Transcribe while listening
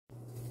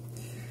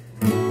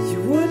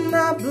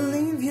cannot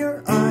believe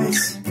your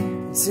eyes.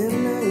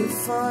 10 million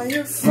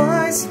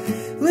fireflies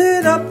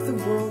lit up the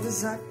world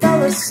as I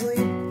fell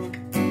asleep.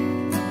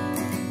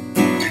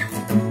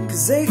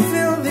 'Cause they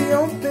fill the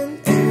open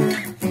air,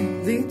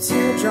 leave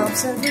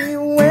teardrops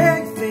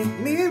everywhere. You think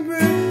me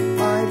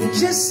rude, I would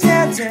just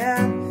stand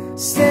and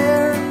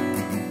stare.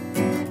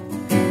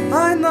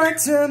 I'd like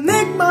to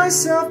make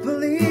myself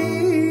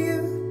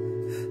believe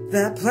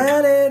that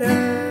planet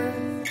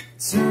Earth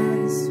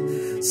turns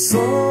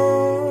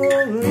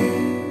slowly.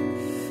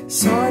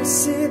 It's hard to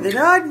see that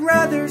I'd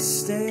rather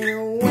stay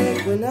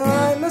awake when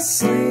I'm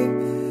asleep,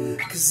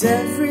 'cause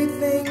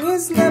everything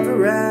is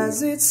never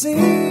as it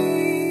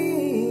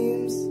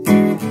seems.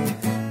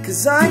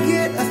 'Cause I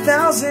get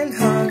 1,000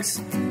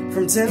 hugs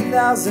from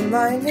 10,000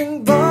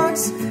 lightning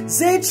bugs as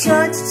they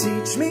try to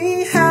teach me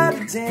how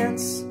to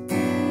dance.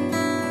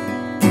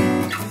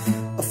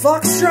 A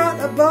foxtrot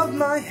above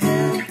my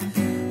head,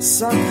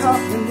 sun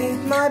hop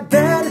beneath my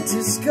bed, a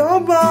disco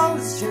ball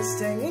is just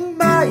hanging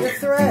by a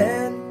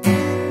thread.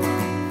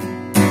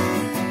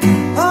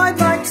 I'd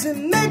like to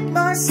make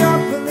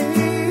myself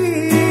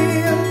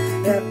believe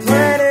that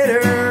planet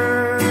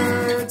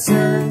Earth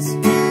turns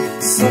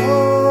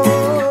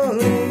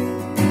slowly.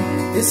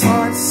 It's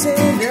hard to say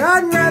that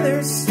I'd rather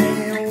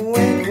stay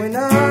awake when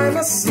I'm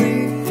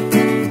asleep,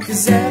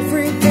 'cause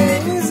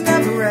everything is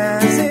never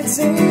as it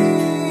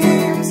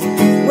seems.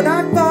 When I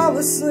fall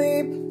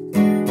asleep,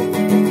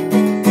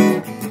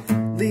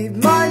 leave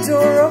my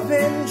door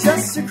open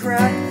just a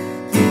crack.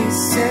 Please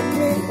take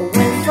me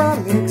away from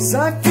you, 'cause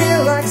I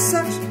feel like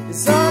such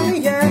is on the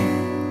end.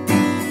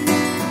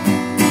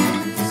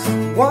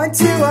 Why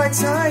do I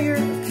tire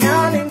of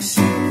counting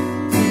sheep?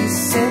 Please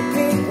take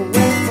me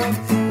away from,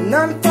 and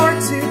I'm far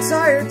too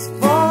tired to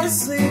fall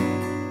asleep.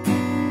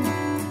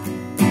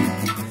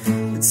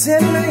 The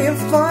 10 million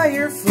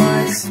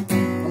fireflies,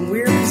 I'm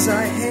weird 'cause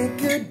I hate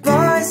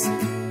goodbyes.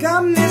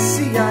 Got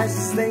misty eyes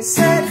as they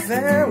said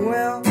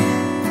farewell,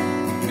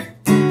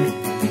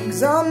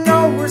 'cause I'll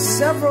know we're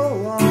several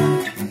long.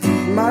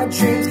 My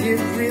dreams get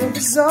real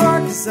bizarre,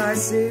 'cause I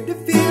saved a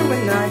few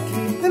and I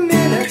keep them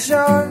in a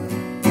jar.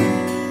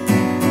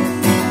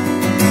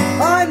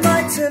 I'd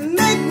like to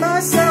make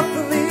myself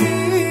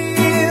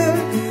believe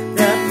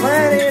that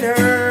planet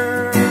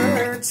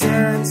Earth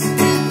turns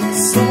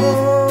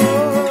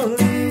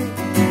slowly.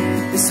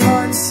 It's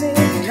hard to see,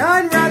 and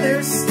I'd rather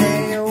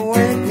stay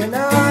awake when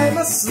I'm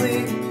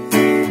asleep,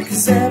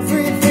 'cause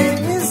everything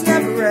is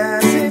never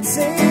as it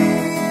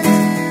seems.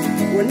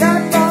 When I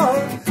fall,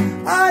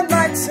 I'd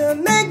like to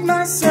make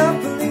myself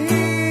believe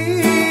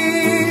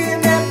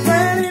that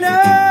planet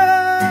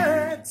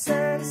Earth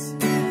turns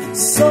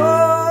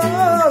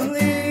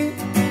slowly.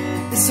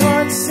 It's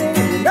hard to say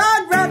that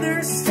I'd rather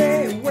stay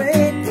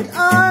awake when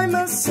I'm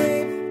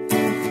asleep,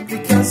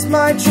 because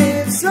my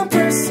dreams are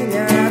bursting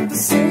at the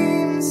seams.